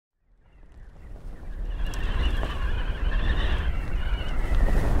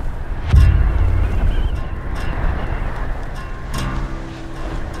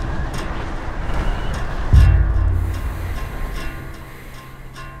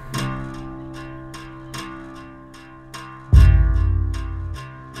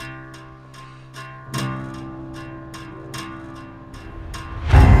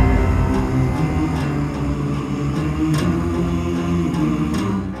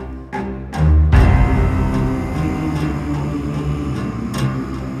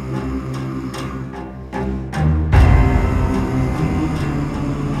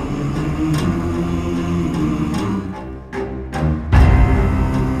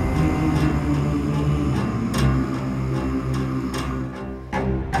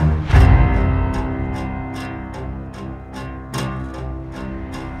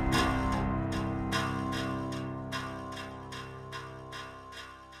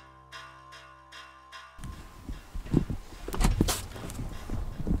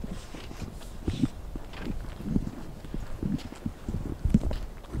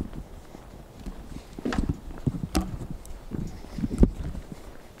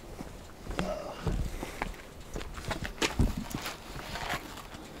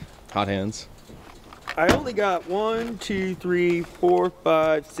hot hands. I only got 1, 2, 3, 4,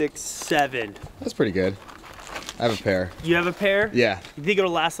 5, 6, 7. That's pretty good. I have a pair. You have a pair? Yeah. You think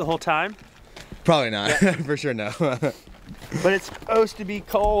it'll last the whole time? Probably not. Yeah. For sure, no. But it's supposed to be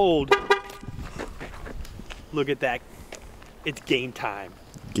cold. Look at that. It's game time.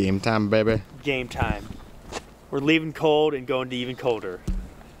 Game time, baby. Game time. We're leaving cold and going to even colder.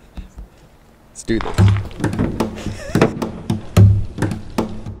 Let's do this.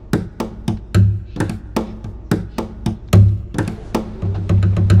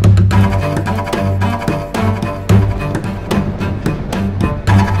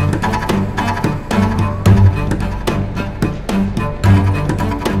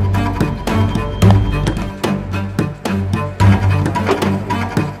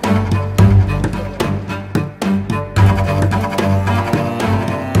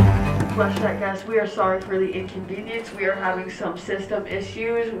 We are sorry for the inconvenience. We are having some system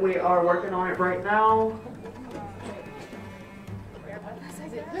issues. We are working on it right now.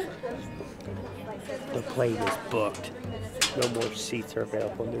 The plane is booked. No more seats are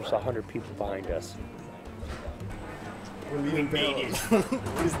available, and there's 100 people behind us. We made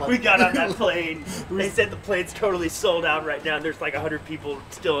it. We got on that plane. They said the plane's totally sold out right now. There's like 100 people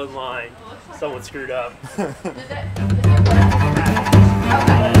still in line. Someone screwed up.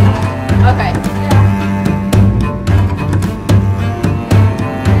 Okay.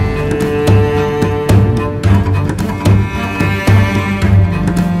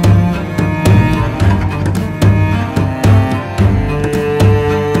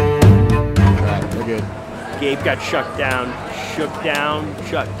 Gabe got shook down,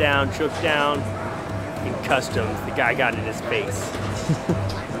 in customs. The guy got in his face.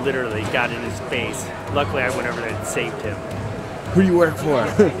 Literally got in his face. Luckily, I went over there and saved him. Who do you work for?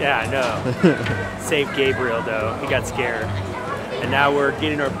 Yeah, I know. Saved Gabriel, though. He got scared. And now we're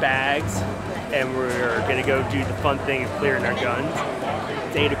getting our bags, and we're gonna go do the fun thing of clearing our guns.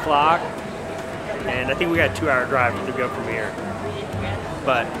 It's 8 o'clock, and I think we got a 2-hour drive to go from here.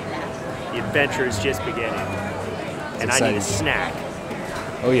 But the adventure is just beginning, and I need a snack.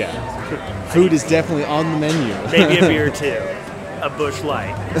 Oh yeah, food is definitely on the menu. Maybe a beer too, a Busch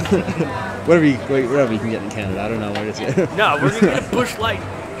Light. whatever you can get in Canada. I don't know what it is. No, we're gonna get a Busch Light.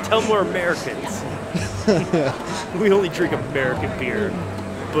 Tell them we're Americans. We only drink American beer.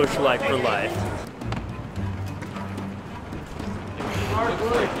 Busch Light for life.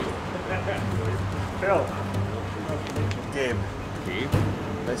 Phil. Gabe.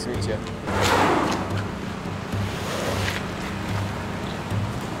 Nice to meet you.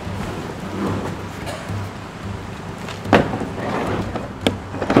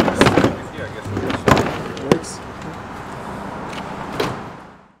 Works.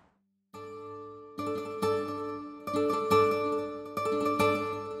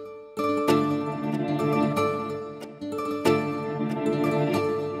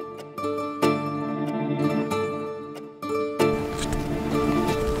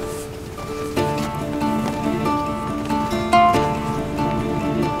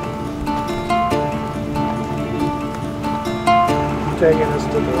 Taking us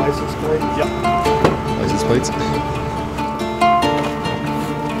to the license plate? Yep. License plates.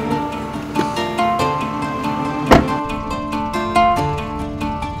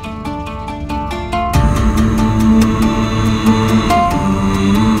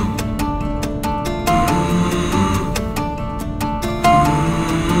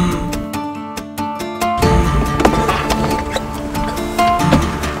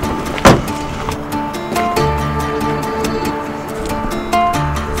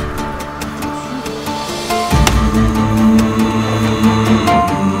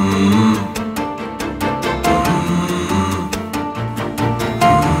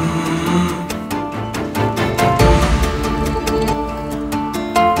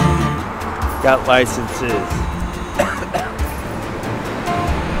 Got licenses.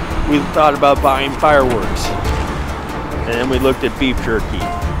 We thought about buying fireworks. And then we looked at beef jerky.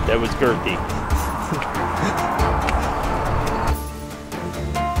 That was girthy.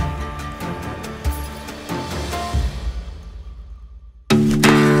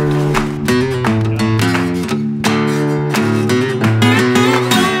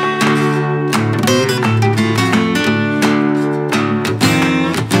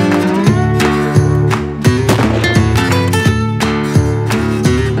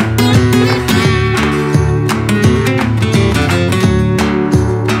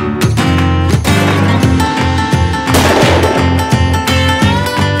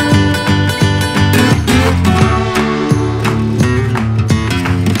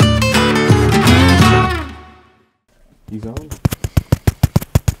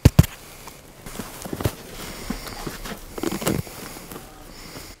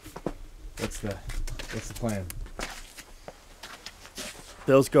 the plan?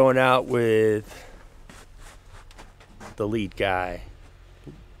 Bill's going out with the lead guy,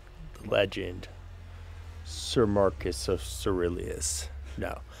 the legend, Sir Marcus Aurelius.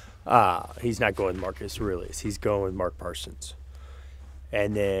 No, he's not going with Marcus Aurelius. He's going with Mark Parsons.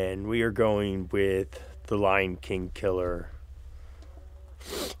 And then we are going with the Lion King killer,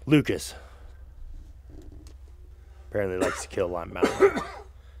 Lucas. Apparently likes to kill Lime Mountain.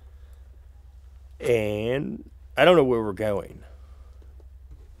 And I don't know where we're going,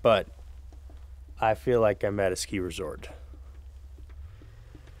 but I feel like I'm at a ski resort.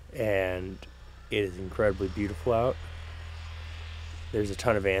 And it is incredibly beautiful out. There's a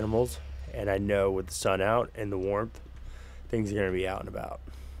ton of animals, and I know with the sun out and the warmth, things are going to be out and about.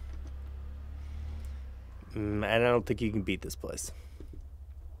 And I don't think you can beat this place.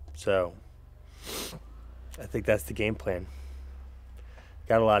 So I think that's the game plan.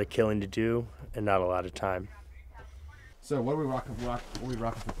 Got a lot of killing to do and not a lot of time. So what are we rocking? What are we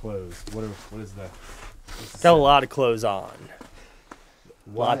rocking for clothes? What is the? Got a lot of clothes on.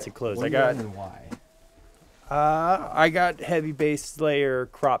 Why, Lots of clothes. What are you wearing and why? I got heavy base layer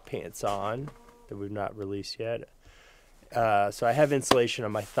crop pants on that we've not released yet. So I have insulation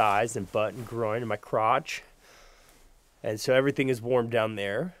on my thighs and butt and groin and my crotch. And so everything is warm down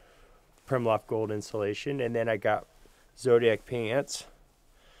there. Primloft Gold insulation. And then I got Zodiac Pants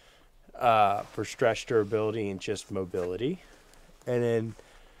for stretch durability and just mobility. And then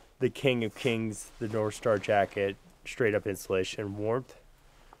the King of Kings, the North Star jacket, straight up insulation, warmth.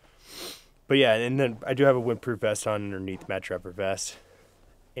 But yeah, and then I do have a windproof vest on underneath, match rubber vest,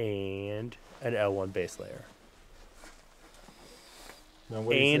 and an L1 base layer. Now,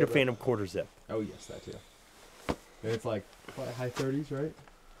 And a Phantom quarter zip. Oh yes, that too. And it's like what, high 30s, right?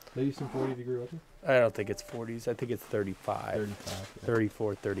 Maybe some 40-degree weather. I don't think it's 40s. I think it's 35. 35. Yeah.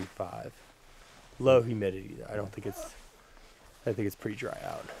 34, 35. Low humidity. I think it's pretty dry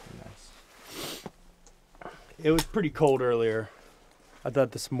out. Nice. It was pretty cold earlier. I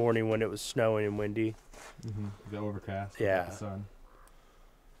thought this morning when it was snowing and windy. Mm-hmm. The overcast. Yeah. The sun.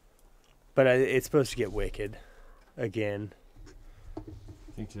 But it's supposed to get wicked again. I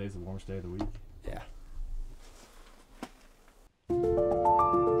think today's the warmest day of the week. Yeah.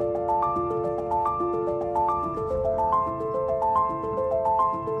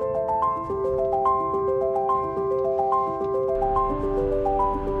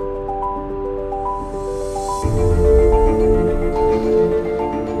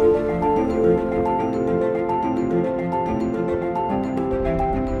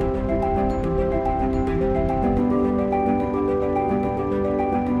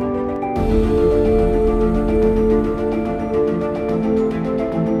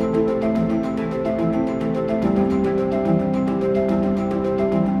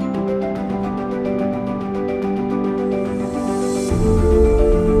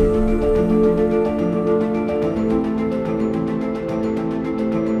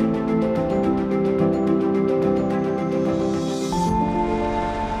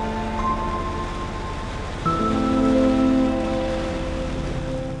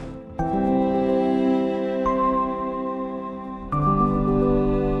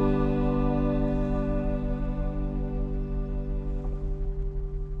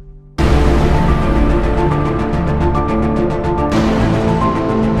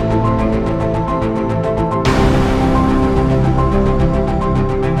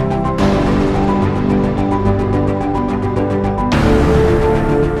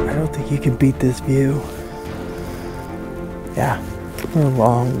 Beat this view. Yeah, we're a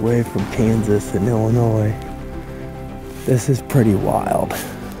long way from Kansas and Illinois. This is pretty wild.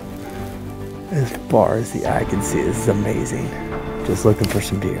 As far as the eye can see, this is amazing. Just looking for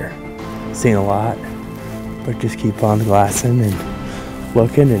some deer. Seen a lot, but just keep on glassing and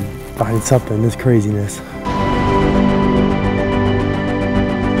looking and finding something in this craziness.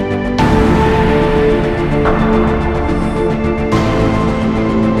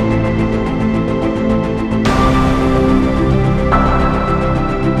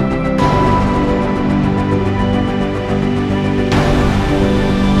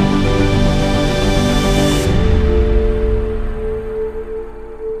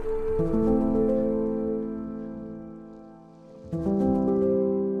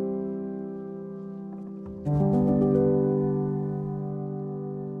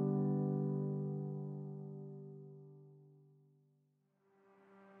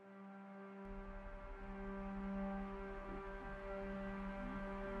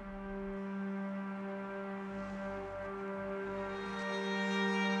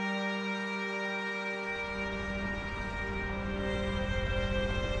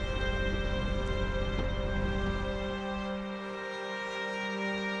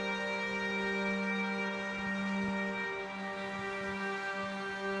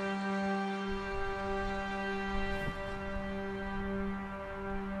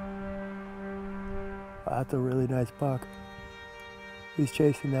 That's a really nice buck. He's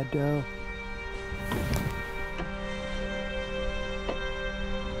chasing that doe.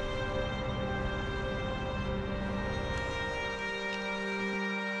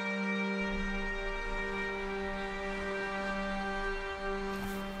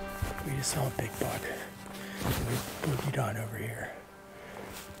 We just saw a big buck. We boogied on over here.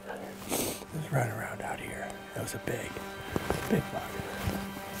 It was running around out here. That was a big buck.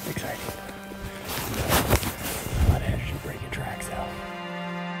 Exciting. A lot of energy breaking tracks out.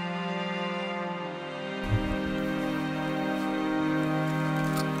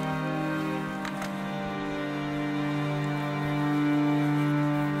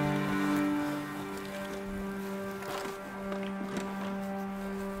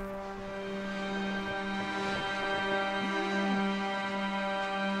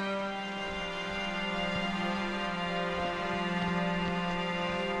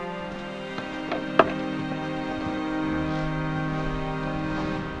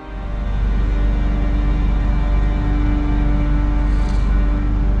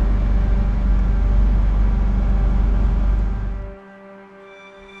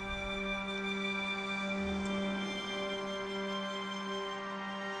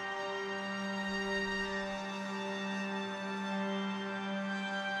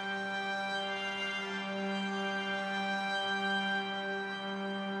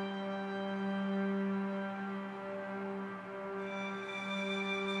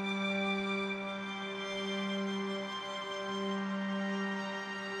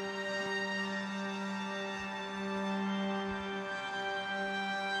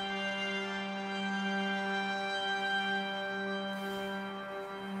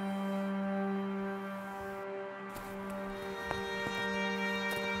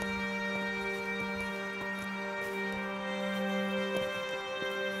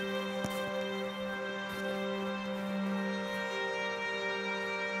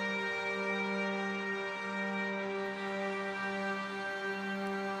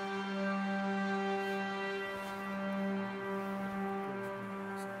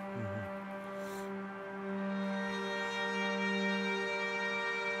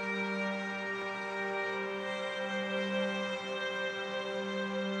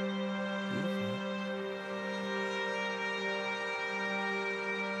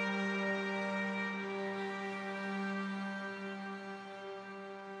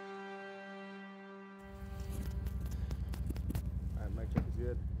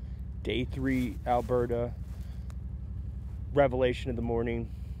 Day 3, Alberta. Revelation of the morning.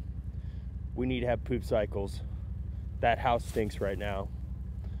 We need to have poop cycles. That house stinks right now.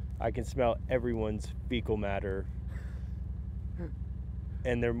 I can smell everyone's fecal matter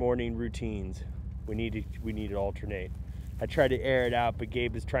and their morning routines. We need to alternate. I tried to air it out, but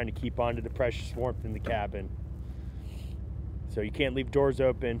Gabe is trying to keep on to the precious warmth in the cabin. So you can't leave doors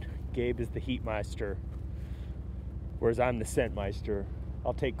open. Gabe is the heat meister, whereas I'm the scent meister.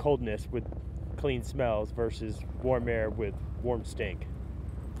 I'll take coldness with clean smells versus warm air with warm stink.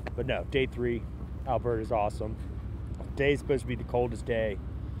 But no, day 3, Alberta's awesome. Today's supposed to be the coldest day.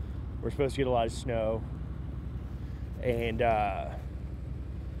 We're supposed to get a lot of snow. And I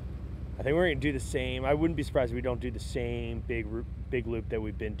think we're gonna do the same. I wouldn't be surprised if we don't do the same big loop that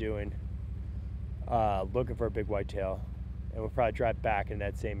we've been doing, looking for a big whitetail. And we'll probably drive back in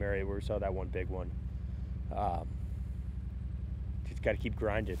that same area where we saw that one big one. Just got to keep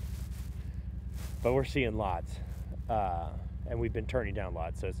grinding. But we're seeing lots. And we've been turning down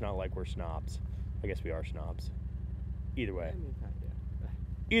lots, so it's not like we're snobs. I guess we are snobs. Either way.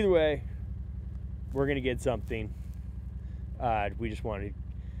 Either way, we're going to get something. We just wanted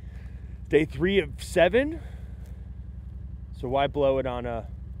day 3 of 7. So why blow it on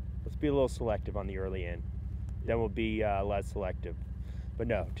let's be a little selective on the early in. Then we'll be less selective. But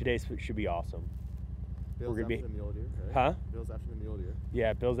no, today should be awesome. Bill's we're gonna after be, the mule deer, right? Huh? Bill's after the mule deer.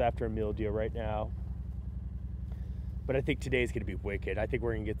 Yeah, Bill's after a mule deer right now. But I think today's gonna be wicked. I think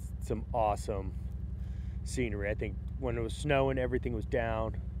we're gonna get some awesome scenery. I think when it was snowing, everything was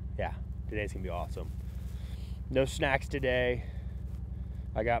down. Yeah, today's gonna be awesome. No snacks today.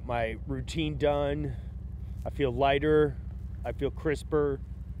 I got my routine done. I feel lighter. I feel crisper.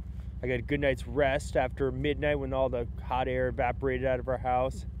 I got a good night's rest after midnight when all the hot air evaporated out of our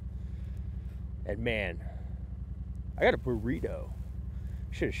house. And man, I got a burrito.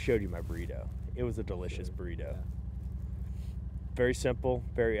 Should have showed you my burrito. It was a delicious burrito. Very simple,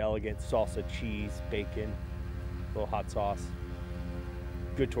 very elegant. Salsa, cheese, bacon, a little hot sauce.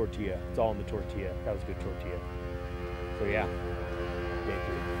 Good tortilla. It's all in the tortilla. That was a good tortilla. So yeah, day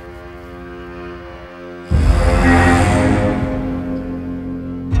 3.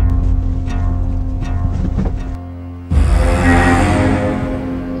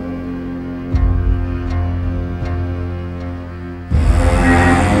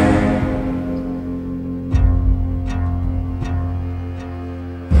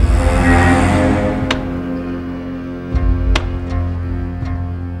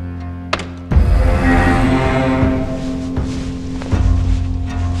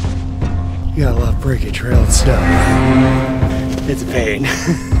 freaking trail and stuff. It's a pain.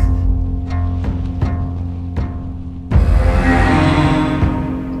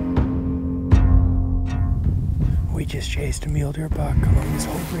 We just chased a mule deer buck along this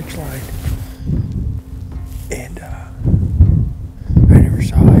whole ridge line. And I never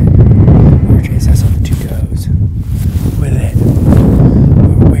saw it. We were chasing us on 2 does with it.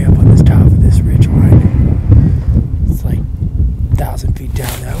 We were way up on this top of this ridge line. It's like 1,000 feet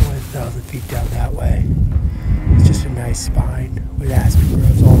down that way, 1,000 feet down that way. It's just a nice spine with aspen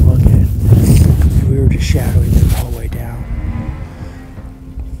groves all along it. And we were just shadowing them the whole way down.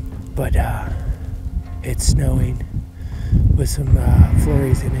 But it's snowing with some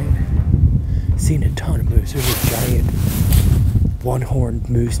flurries in it. Seen a ton of moose. There's a giant one-horned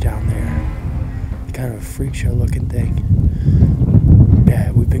moose down there. Kind of a freak show looking thing.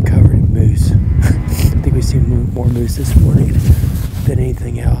 Yeah, we've been covered in moose. I think we've seen more moose this morning than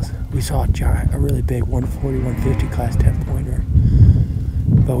anything else. We saw a really big 140, 150 class 10 pointer.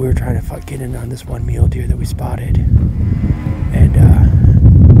 But we were trying to get in on this one mule deer that we spotted. And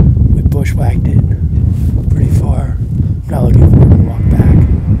we bushwhacked it pretty far. I'm not looking forward to walk back.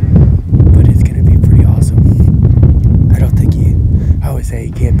 But it's going to be pretty awesome. I don't think I always say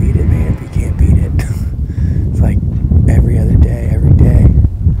you can't beat it, man, but you can't beat it. It's like every other day, every day.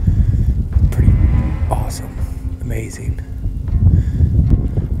 Pretty awesome. Amazing.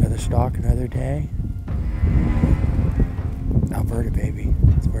 Another stalk, another day. Alberta, baby.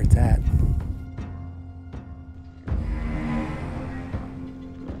 That's where it's at.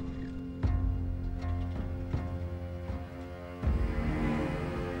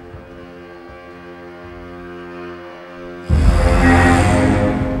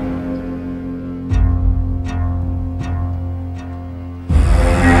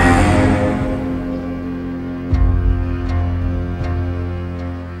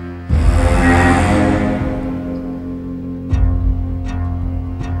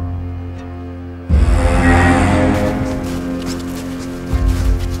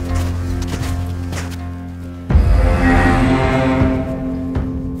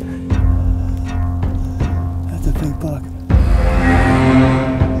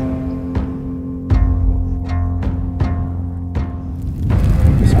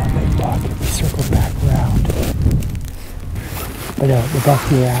 But the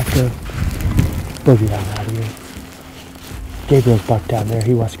buck we were after, boogie down out of here. Gabriel's buck down there,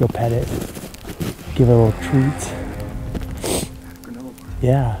 he wants to go pet it. Give it a little treats.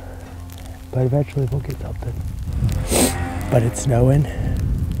 Yeah, but eventually we'll get something. But it's snowing,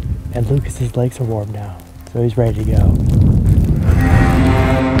 and Lucas's legs are warm now, so he's ready to go.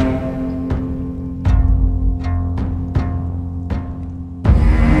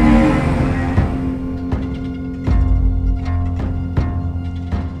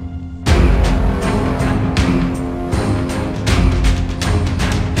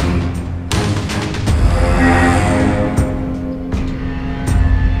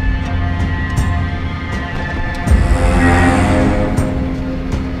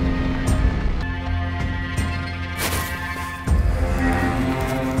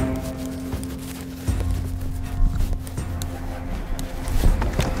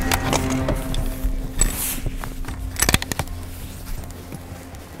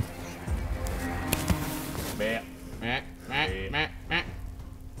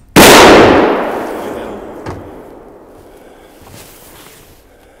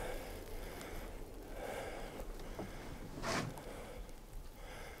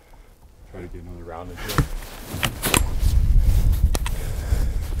 Try to get another round of it.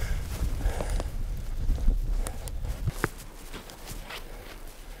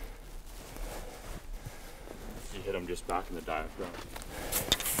 You hit him just back in the diaphragm.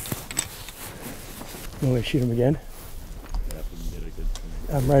 You want me to shoot him again? Yeah, if you can get a good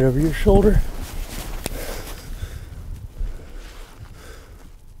swing. I'm right over your shoulder.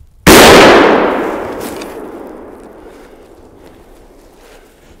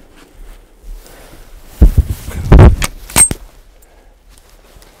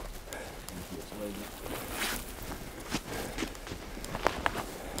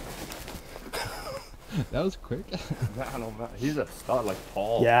 That was quick. I don't know. He's a stud like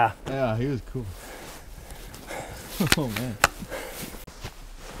Paul. Yeah. Yeah, he was cool. Oh man.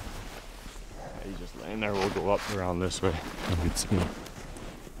 Yeah, he's just laying there. We'll go up around this way. You can see him.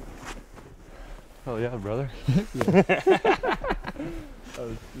 Oh yeah, brother.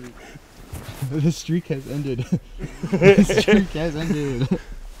 Oh, the streak has ended. The streak has ended.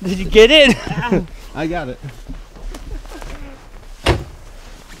 Did you get it? I got it.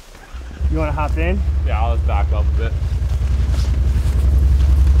 You want to hop in? Yeah, I'll just back up a bit.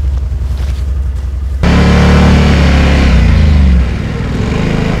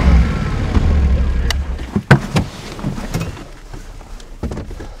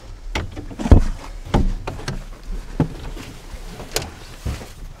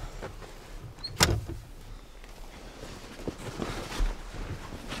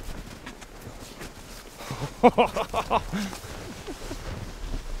 He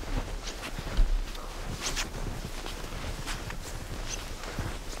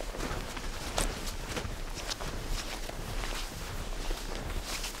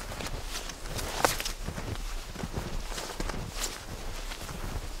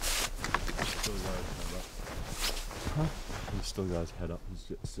still got his head up. He's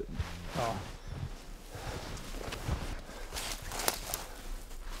just sitting. Oh.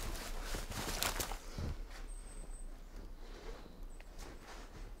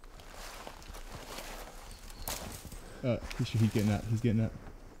 He's getting up. He's getting up.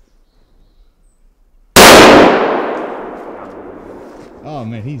 Oh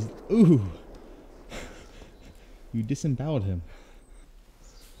man, he's ooh. You disemboweled him.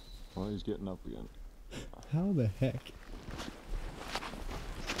 Oh, he's getting up again. How the heck?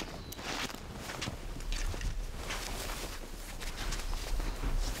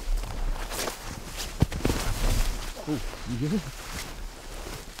 Oh, you good?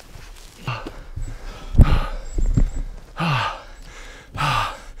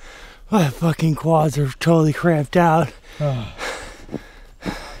 My fucking quads are totally cramped out. Oh.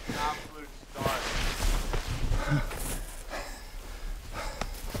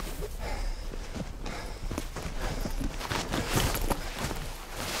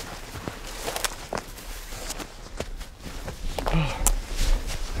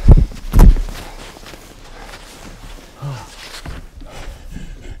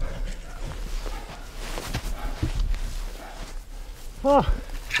 Oh.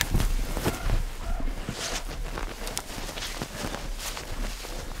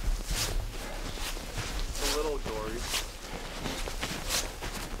 It's a little gory.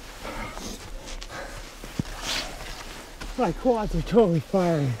 My quads are totally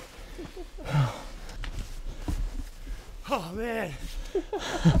firing. Oh man.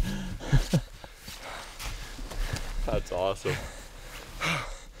 That's awesome.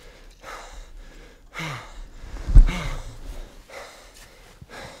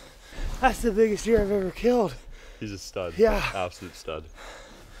 That's the biggest deer I've ever killed. He's a stud. Yeah. Absolute stud.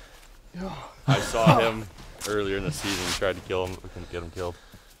 Yeah. I saw him earlier in the season, tried to kill him, but we couldn't get him killed.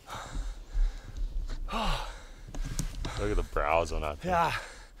 Look at the brows on that thing. Yeah.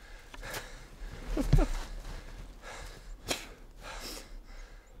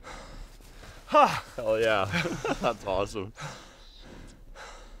 Hell yeah. That's awesome.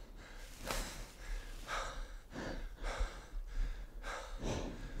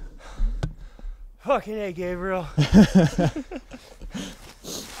 Fucking A, Gabriel.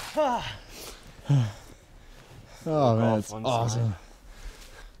 Oh man, off it's one awesome.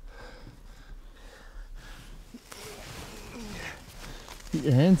 Get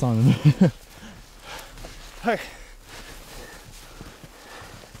your hands on him. Look.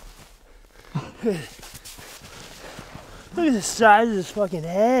 Look at the size of his fucking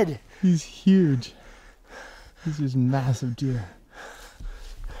head. He's huge. He's just massive deer.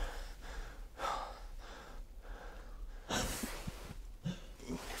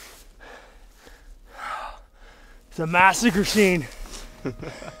 It's a massacre scene.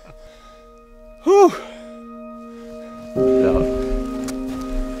 Whew. Yeah.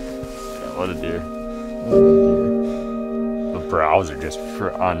 What a deer. The brows are just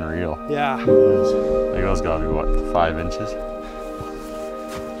unreal. Yeah. I think those gotta be what, 5 inches?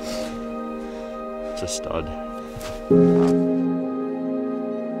 It's a stud.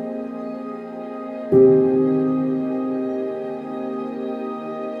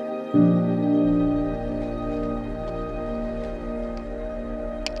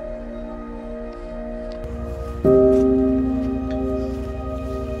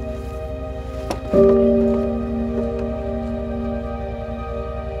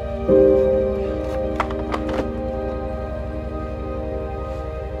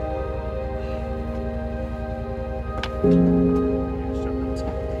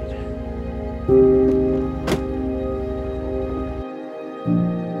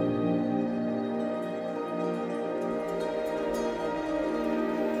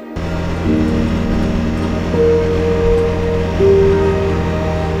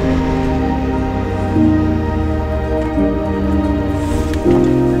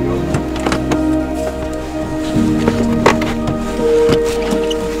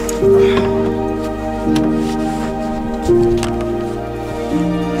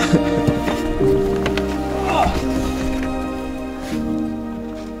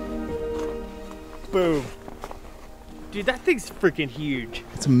 Boom. Dude, that thing's freaking huge.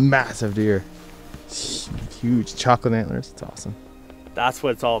 It's a massive deer. It's huge. Chocolate antlers. It's awesome. That's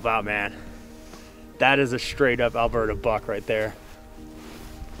what it's all about, man. That is a straight up Alberta buck right there.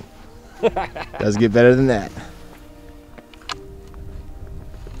 Does get better than that.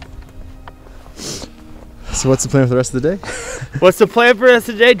 So what's the plan for the rest of the day? What's the plan for the rest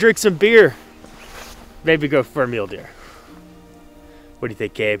of the day? Drink some beer. Maybe go for a mule deer. What do you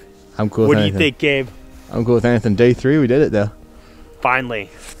think, Gabe? I'm cool with What do anything. you think, Gabe? I'm cool with anything. Day 3, we did it though. Finally.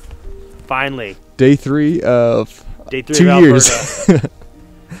 Finally. Day 3 of Day 3 2 of years. Alberta.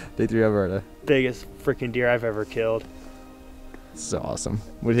 Day 3 of Alberta. Biggest freaking deer I've ever killed. This is awesome.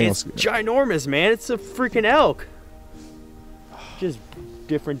 What do you It's think? ginormous, man. It's a freaking elk. Just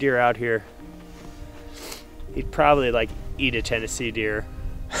different deer out here. He'd probably like eat a Tennessee deer.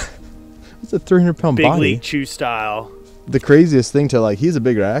 It's a 300-pound Big body. league chew style. The craziest thing to like, he's a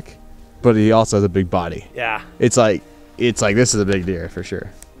big rack, but he also has a big body. Yeah. It's like this is a big deer for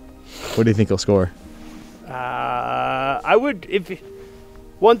sure. What do you think he'll score? I would, if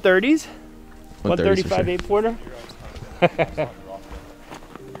 130s, 135 sure. 8-pointer.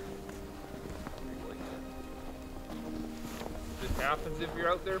 Just happens if you're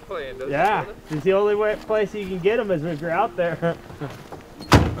out there playing, doesn't Yeah, it? it's the only place you can get them is if you're out there.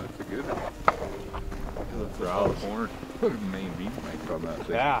 That's a good one. That's a horn. Main beam might from that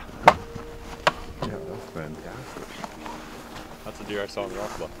thing. Yeah. Yeah, that's fantastic. That's a deer I saw in the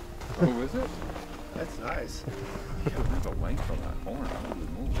rock bluff. Oh, is it? That's nice. Yeah, there's a length on that horn. I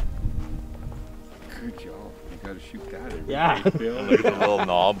don't move. Good job. You gotta shoot that every Yeah. day, Bill. And look at the little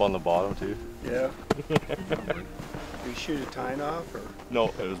knob on the bottom too. Yeah. You shoot a tine off or?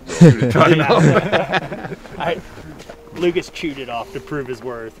 No, it was Bill. Lucas chewed it off to prove his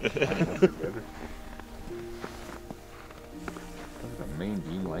worth. Look at the main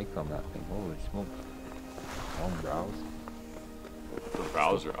beam length on that thing. Holy smoke. Long brows. The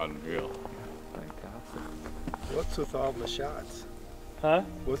brows are unreal. Fantastic. What's with all the shots? Huh?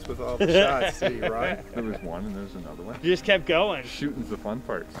 What's with all the shots? Did you run? There was one and there's another one. Just kept going. Shooting's the fun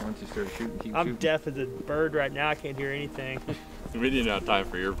part. Once you start shooting, keep I'm shooting. deaf as a bird right now. I can't hear anything. We didn't have time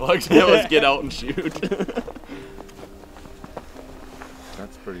for earplugs. Let's get out and shoot.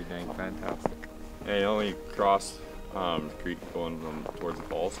 That's pretty dang fantastic. And you only cross the creek going towards the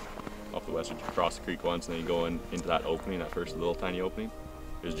falls. Off the west, you cross the creek once and then you go into that opening, that first little tiny opening.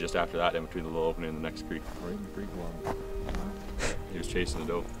 It was just after that, in between the little opening and the next creek. Right in the creek one. He was chasing the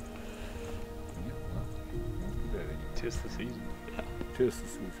doe. Yeah, well, won't do that anymore. Tis the season. Just the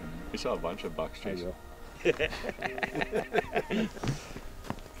season. We saw a bunch of bucks chasing.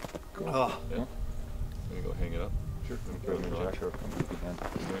 Cool. Oh. Yeah. Let me go hang it up. Sure. Let me put it in the garage. Sure. Come if you can.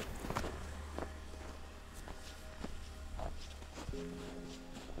 Right.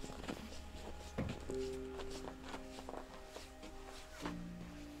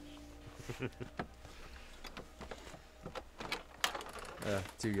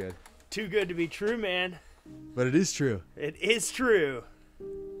 Too good. Too good to be true, man. But it is true. It is true.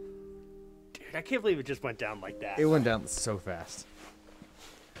 Dude, I can't believe it just went down like that. It went down so fast.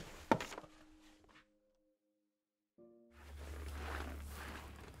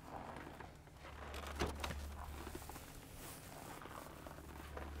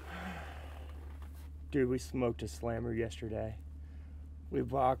 Dude, we smoked a slammer yesterday. We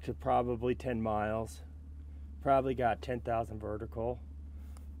walked probably 10 miles. Probably got 10,000 vertical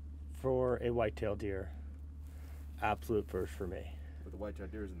for a whitetail deer. Absolute first for me. But the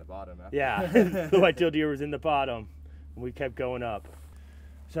white-tailed deer is in the bottom. After. Yeah, the whitetail deer was in the bottom. And we kept going up.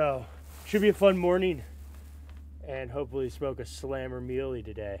 So, should be a fun morning. And hopefully smoke a slammer muley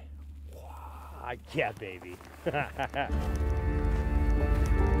today. Wow, yeah, baby.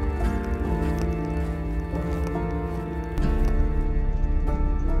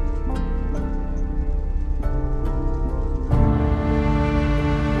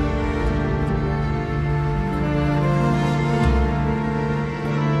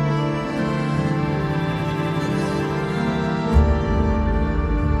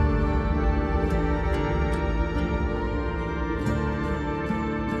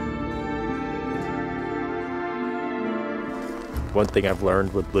 One thing I've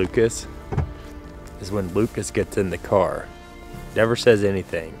learned with Lucas is when Lucas gets in the car, never says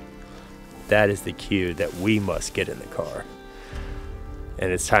anything, that is the cue that we must get in the car.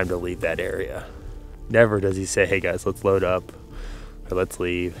 And it's time to leave that area. Never does he say, hey guys, let's load up or let's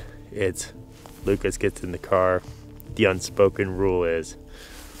leave. It's Lucas gets in the car. The unspoken rule is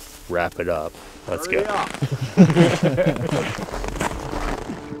wrap it up. Let's go.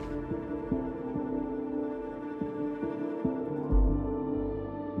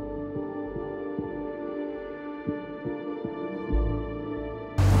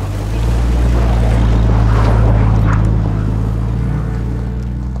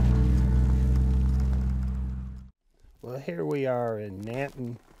 Well, here we are in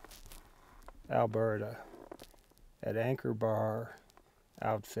Nanton, Alberta, at Anchor Bar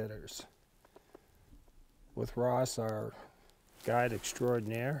Outfitters, with Ross, our guide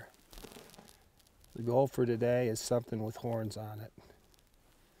extraordinaire. The goal for today is something with horns on it.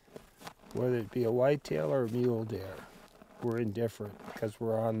 Whether it be a whitetail or a mule deer, we're indifferent because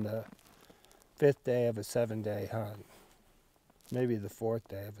we're on the 5th day of a 7-day hunt. Maybe the 4th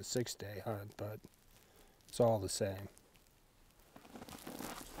day of a 6-day hunt, but it's all the same.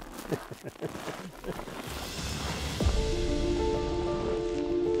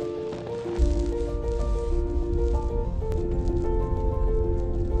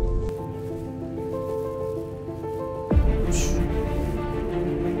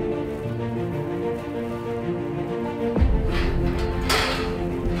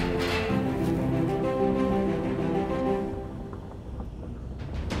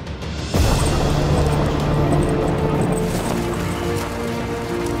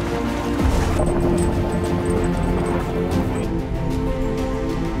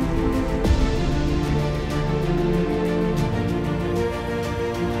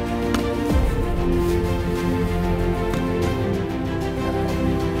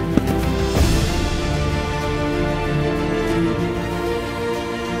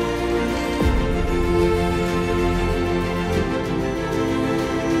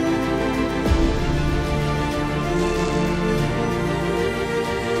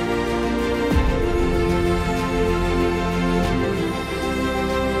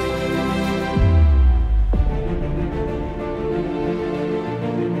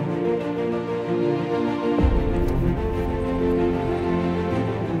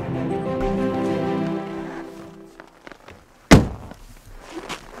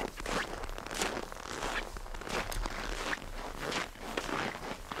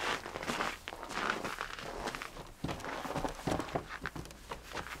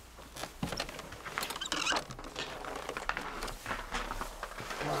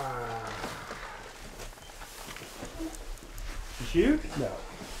 Shoot? No.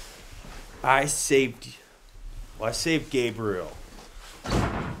 I saved Gabriel.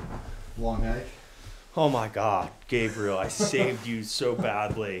 Long hike. Oh my God, Gabriel, I saved you so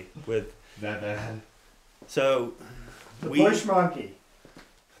badly with That bad. so The bush monkey.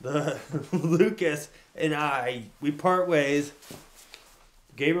 the Lucas and I, we part ways.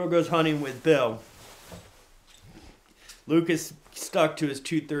 Gabriel goes hunting with Bill. Lucas stuck to his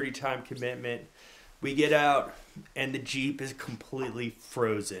 2:30 time commitment. We get out and the Jeep is completely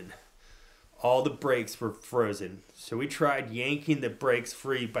frozen. All the brakes were frozen. So we tried yanking the brakes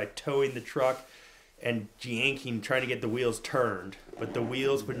free by towing the truck and trying to get the wheels turned, but the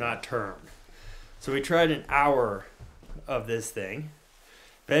wheels would not turn. So we tried an hour of this thing.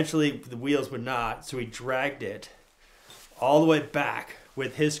 Eventually the wheels would not, so we dragged it all the way back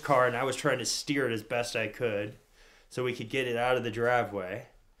with his car, and I was trying to steer it as best I could so we could get it out of the driveway.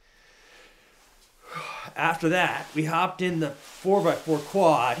 After that, we hopped in the 4x4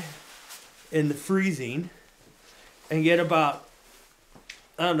 quad in the freezing and get about,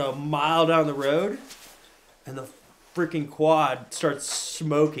 I don't know, a mile down the road, and the freaking quad starts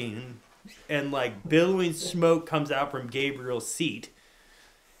smoking, and like billowing smoke comes out from Gabriel's seat.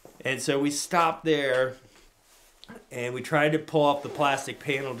 And so we stopped there and we tried to pull off the plastic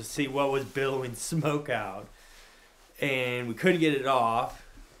panel to see what was billowing smoke out, and we couldn't get it off.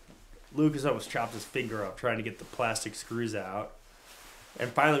 Lucas almost chopped his finger up trying to get the plastic screws out. And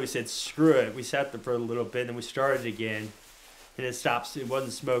finally we said, screw it. We sat there for a little bit and we started again. And it stopped. It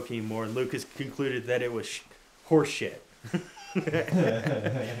wasn't smoke anymore. And Lucas concluded that it was horse shit.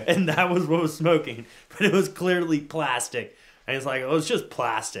 And that was what was smoking. But it was clearly plastic. And it's like, oh, it's just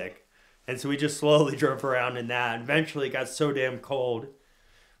plastic. And so we just slowly drove around in that. And eventually it got so damn cold.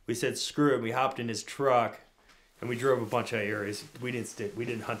 We said, screw it. We hopped in his truck. And we drove a bunch of areas. We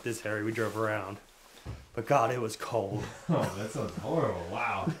didn't hunt this area. We drove around. But God, it was cold. Oh, that sounds horrible.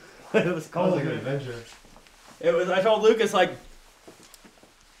 Wow. It was cold. Sounds like an adventure. It was. I told Lucas, like,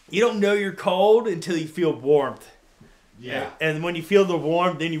 you don't know you're cold until you feel warmth. Yeah. And when you feel the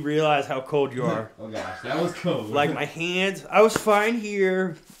warmth, then you realize how cold you are. Oh gosh, that was cold. Like my hands, I was fine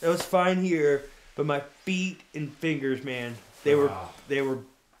here. But my feet and fingers, man, they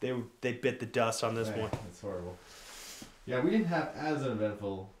bit the dust on this Man, one. That's horrible. Yeah, we didn't have as an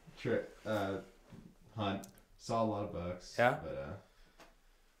eventful trip hunt. Saw a lot of bucks. Yeah.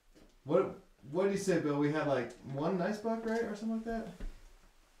 But what did you say, Bill? We had like one nice buck, right, or something like that.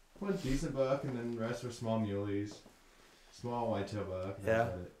 One decent buck, and then the rest were small muleys, small whitetail buck. And Yeah.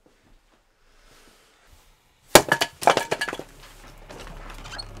 that was it.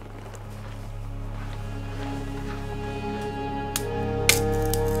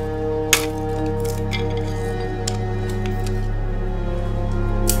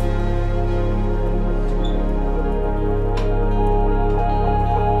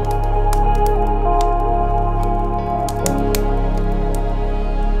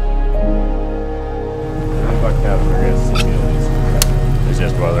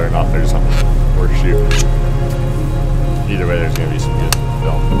 whether or not there's something worth shooting. Either way, there's gonna be some good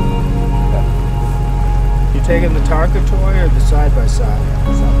film. You taking the Tonka toy or the side-by-side?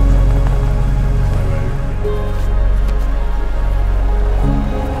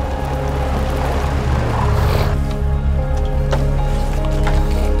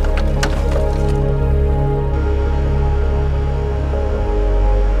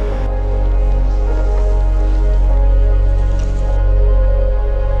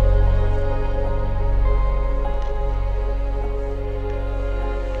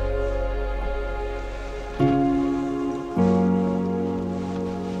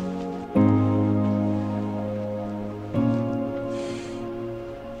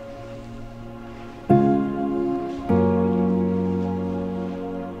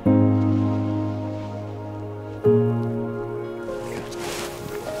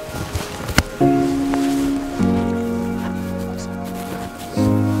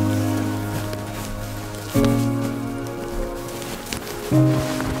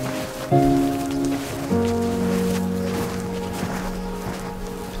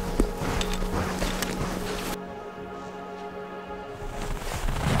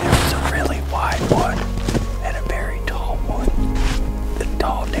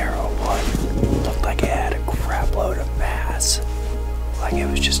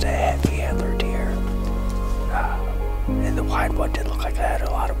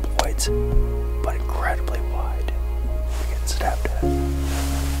 But incredibly wide. We get snapped at.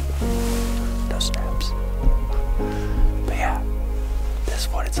 No snaps. But yeah, this is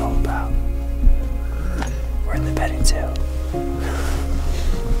what it's all about. We're in the petting zoo. So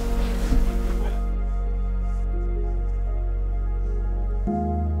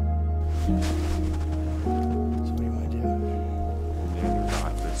what do you want to do?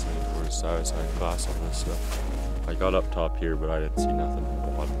 Side class on this stuff. I got up top here, but I didn't see nothing at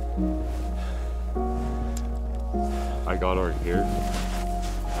the bottom. I got over here,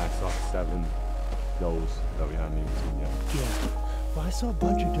 and I saw 7 does that we hadn't even seen yet. Yeah. Well, I saw a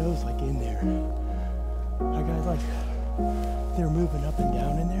bunch of does like in there. I got like, they were moving up and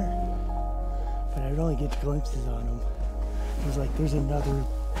down in there, but I would only get glimpses on them. It was like, there's another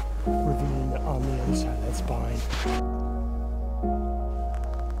ravine on the other side of that spine.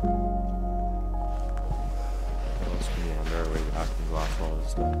 On their way back from glass wall and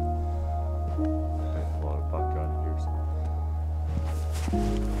stuff. There's a lot of buck gun here.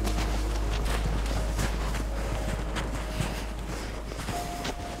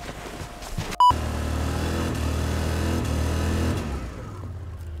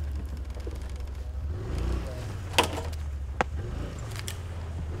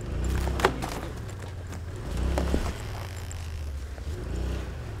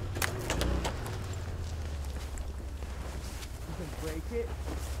 Break it.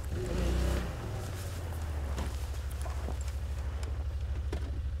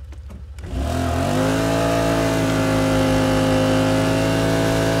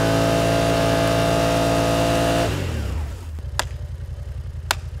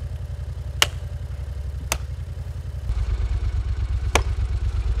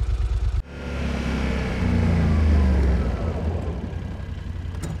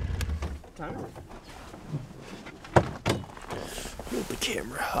 Hold the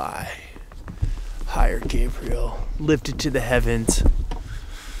camera high. Higher, Gabriel. Lift it to the heavens.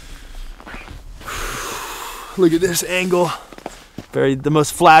 Look at this angle. The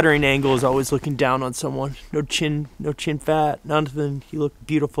most flattering angle is always looking down on someone. No chin fat, nothing. You look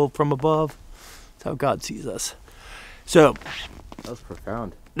beautiful from above. That's how God sees us. So That was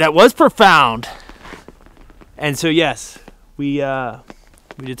profound. that was profound. And so yes, we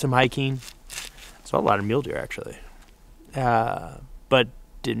did some hiking. Saw a lot of mule deer actually. But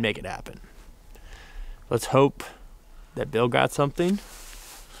didn't make it happen. Let's hope that Bill got something.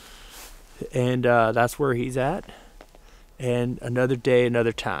 And that's where he's at. And another day,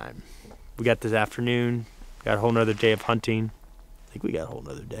 another time. We got this afternoon. Got a whole nother day of hunting. I think we got a whole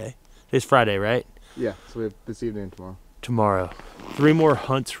nother day. It's Friday, right? Yeah, so we have this evening and tomorrow. Tomorrow. 3 more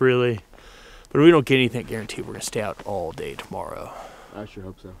hunts, really. But if we don't get anything guaranteed, we're going to stay out all day tomorrow. I sure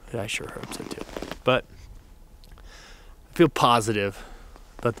hope so. I sure hope so, too. But I feel positive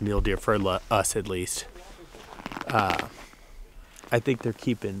about the mule deer, for us at least. I think they're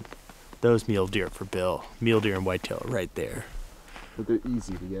keeping those mule deer for Bill. Mule deer and whitetail right there. But they're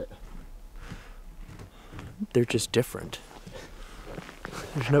easy to get. They're just different.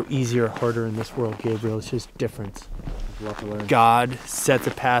 There's no easier or harder in this world, Gabriel. It's just difference. There's a lot to learn. God sets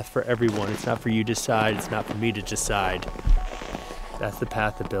a path for everyone. It's not for you to decide. It's not for me to decide. That's the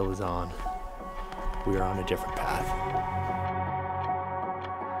path that Bill is on. We are on a different path.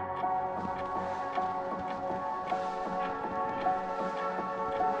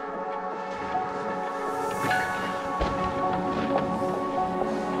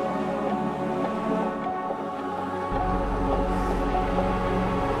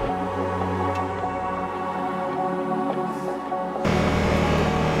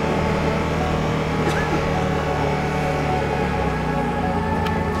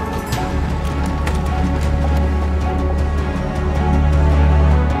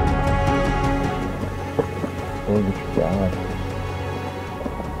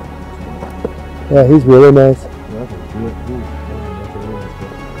 Yeah, he's really nice. You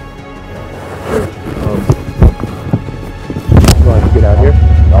want to get out here?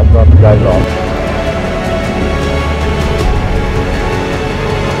 I'll drop the guys off.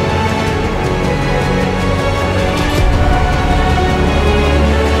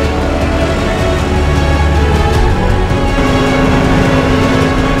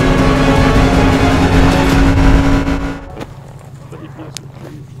 But he beat us in the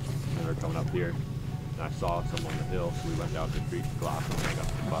trees, and they're coming up here. And I saw some on the hill, so we went down to the creek, glass, and I got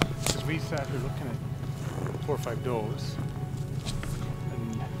some buck. Because we sat here looking at 4 or 5 does,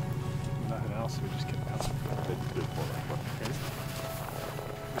 and nothing else, we just kept bouncing. Good 4 buck. Okay.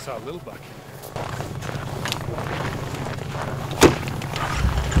 We saw a little buck in there.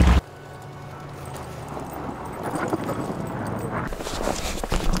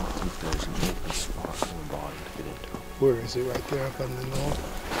 Where is it? Right there up on the knoll?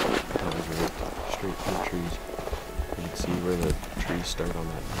 That was right straight through the trees. You can see where the trees start on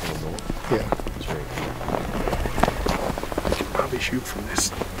that little knoll. Yeah. It's right here. We could probably shoot from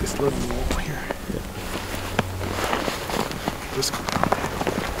this little knoll here. Yeah. Just go down.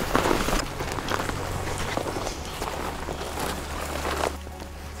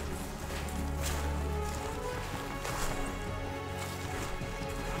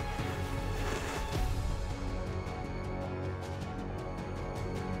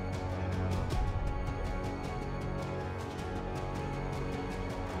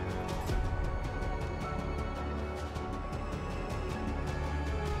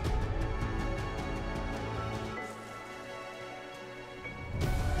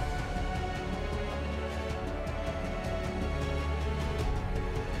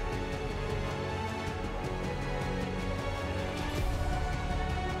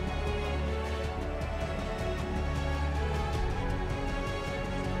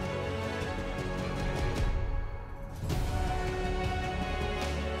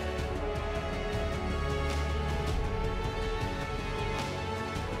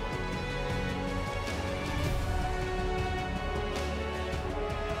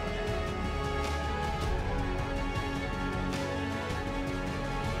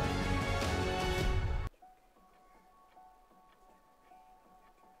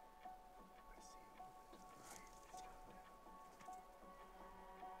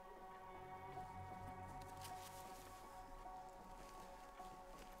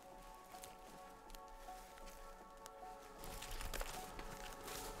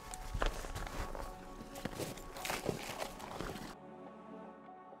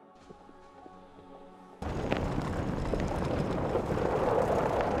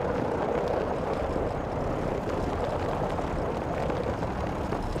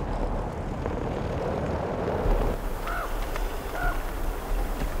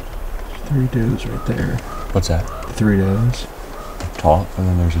 Three does right there. What's that? 3 does. Top, and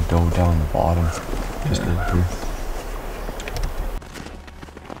then there's a doe down the bottom. Just in here.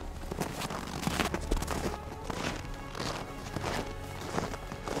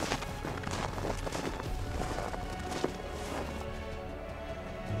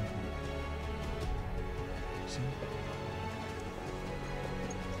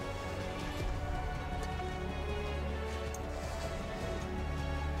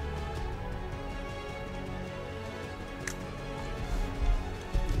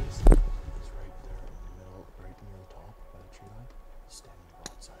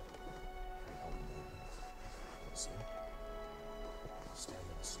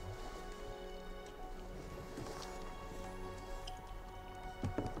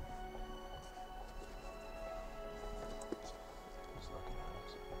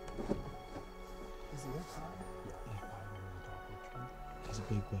 He's a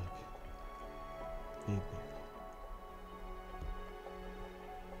big buck. Big buck.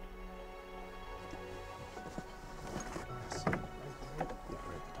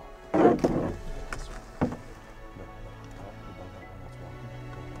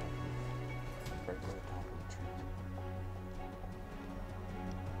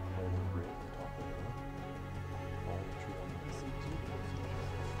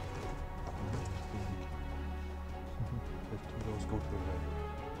 Go to the right.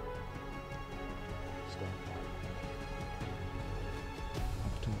 Stand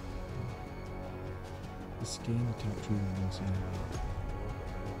Up top. The skin, the top tree, and the sand.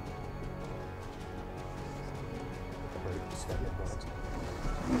 right. Stand up.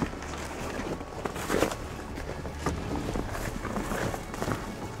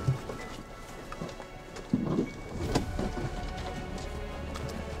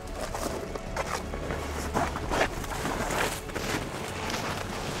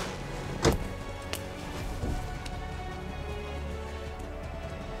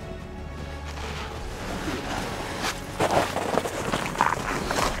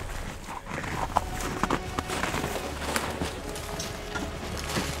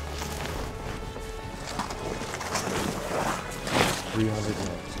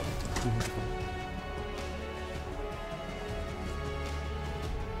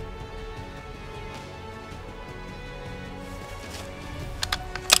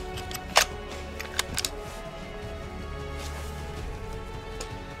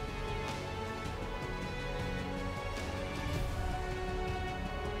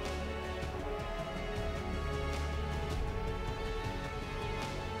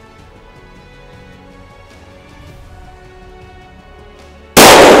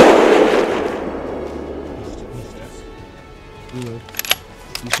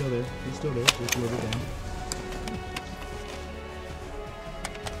 He's still there. He's still there. Just a little bit down.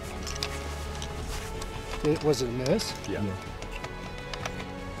 Was it a miss? Yeah.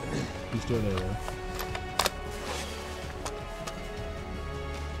 He's still there, though. A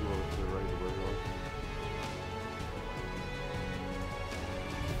little to the right of where you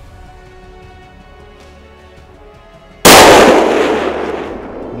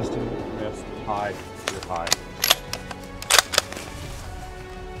are. Missed him. Missed. High. You're high.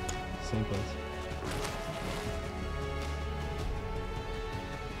 Same place.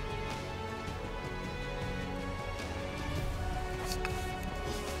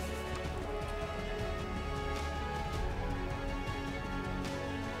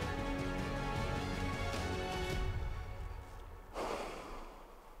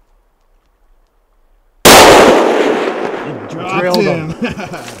 Drilled him.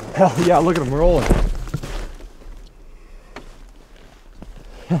 Hell yeah, look at him rolling.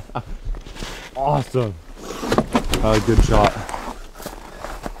 Awesome. Good shot.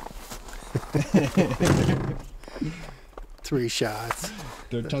 3 shots.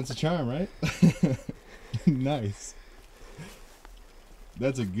 Third time's a charm, right? Nice.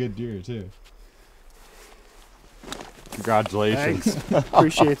 That's a good deer, too. Congratulations. Thanks.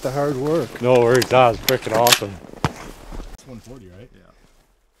 Appreciate the hard work. No worries, that was freaking awesome. It's 140, right?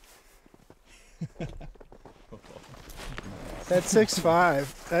 Yeah. That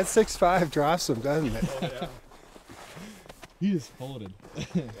 6.5 drops him, doesn't it? Oh, yeah. He just folded. That's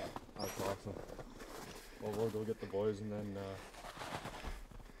awesome. Well, we'll go get the boys and then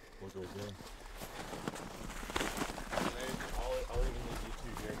we'll go again. I'll even leave you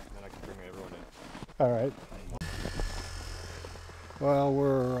two here and then I can bring everyone in. All right. Well,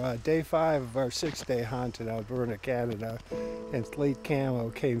 we're day 5 of our 6-day hunt in Alberta, Canada, and Thlete Camo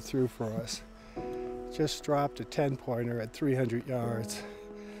came through for us. Just dropped a 10-pointer at 300 yards.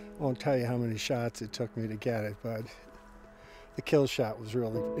 Won't tell you how many shots it took me to get it, but the kill shot was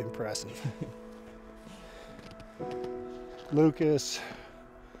really impressive. Lucas,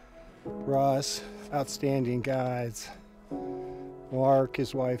 Russ, outstanding guides. Mark,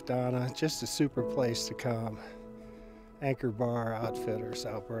 his wife Donna, just a super place to come. Anchor Bar Outfitters,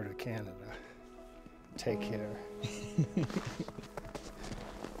 Alberta, Canada. Take care.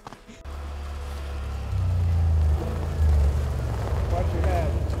 Watch your head.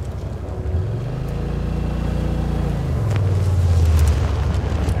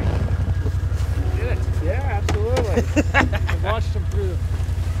 Did it? Yeah, absolutely. I watched him through.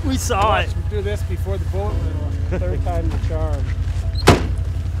 We saw it. Watched him do this before the bullet went off. Third time the charm.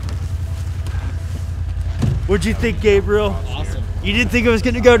 What'd you think, Gabriel? Awesome. You didn't think it was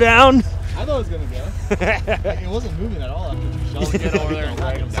gonna go down? I thought it was going to go. It wasn't moving at all after 2 shots. Get over there and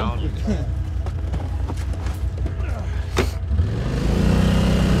drag him down. We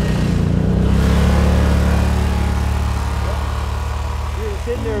were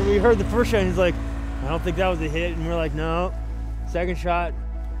sitting there, we heard the first shot, and he's like, I don't think that was a hit. And we're like, no. Second shot,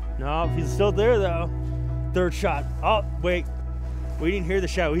 no, he's still there though. Third shot, oh, wait. We didn't hear the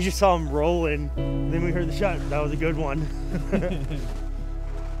shot, we just saw him rolling. Then we heard the shot, that was a good one.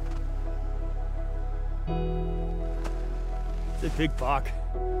 It's a big buck.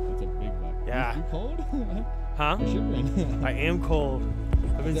 That's a big buck. Yeah. You cold? Huh? You're shivering. I am cold.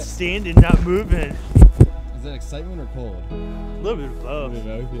 I've been standing, not moving. Is that excitement or cold? A little bit of A both. little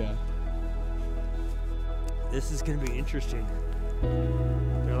bit of both, yeah. This is gonna be interesting.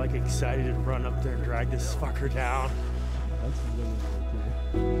 They're like excited to run up there and drag this fucker down. That's really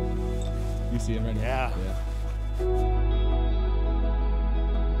cool. You see him right now? Yeah. Yeah.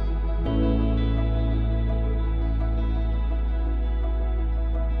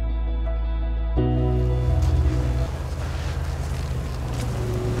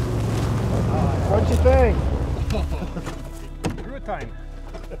 What'd you think? Through a time.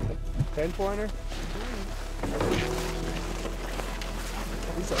 10-pointer?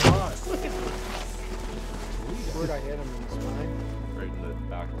 He's a boss. Where'd I hit him in the spine? Right in the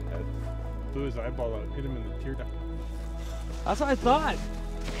back of the head. Blew his eyeball out. Hit him in the tear duct. That's what I thought.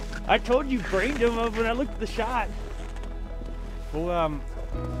 I told you brained him when I looked at the shot. We'll go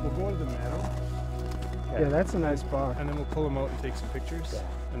to the meadow. Yeah, that's a nice bar. And then we'll pull him out and take some pictures.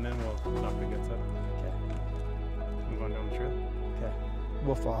 And then we'll knock the guts out. Okay. Move on down the trail. Okay.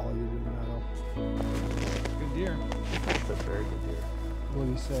 We'll follow you to the meadow. Good deer. That's a very good deer. What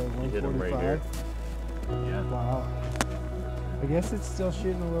do you say, You hit him right 145? here. Yeah. Wow. I guess it's still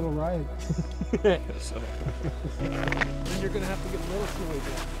shooting a little right. So, Then you're gonna have to get a little silly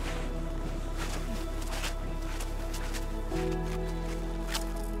there.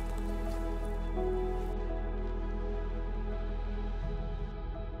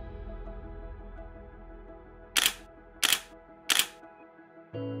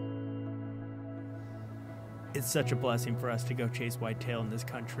 it's such a blessing for us to go chase whitetail in this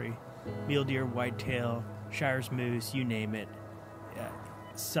country. Mule deer, whitetail, Shire's moose, you name it.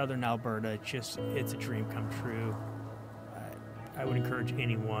 Southern Alberta, it's a dream come true. I would encourage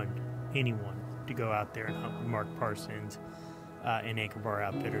anyone to go out there and hunt with Mark Parsons and Anchor Bar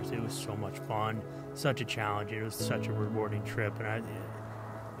Outfitters. It was so much fun, such a challenge. It was such a rewarding trip, and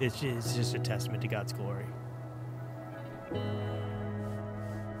it's just a testament to God's glory.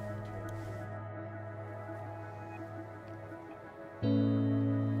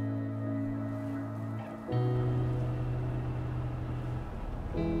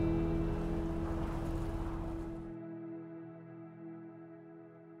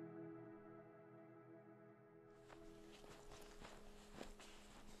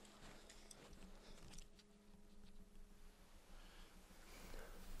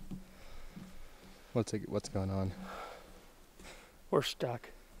 What's going on? We're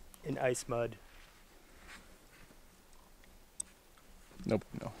stuck in ice mud. Nope,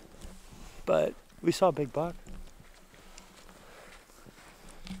 no. But we saw a big buck.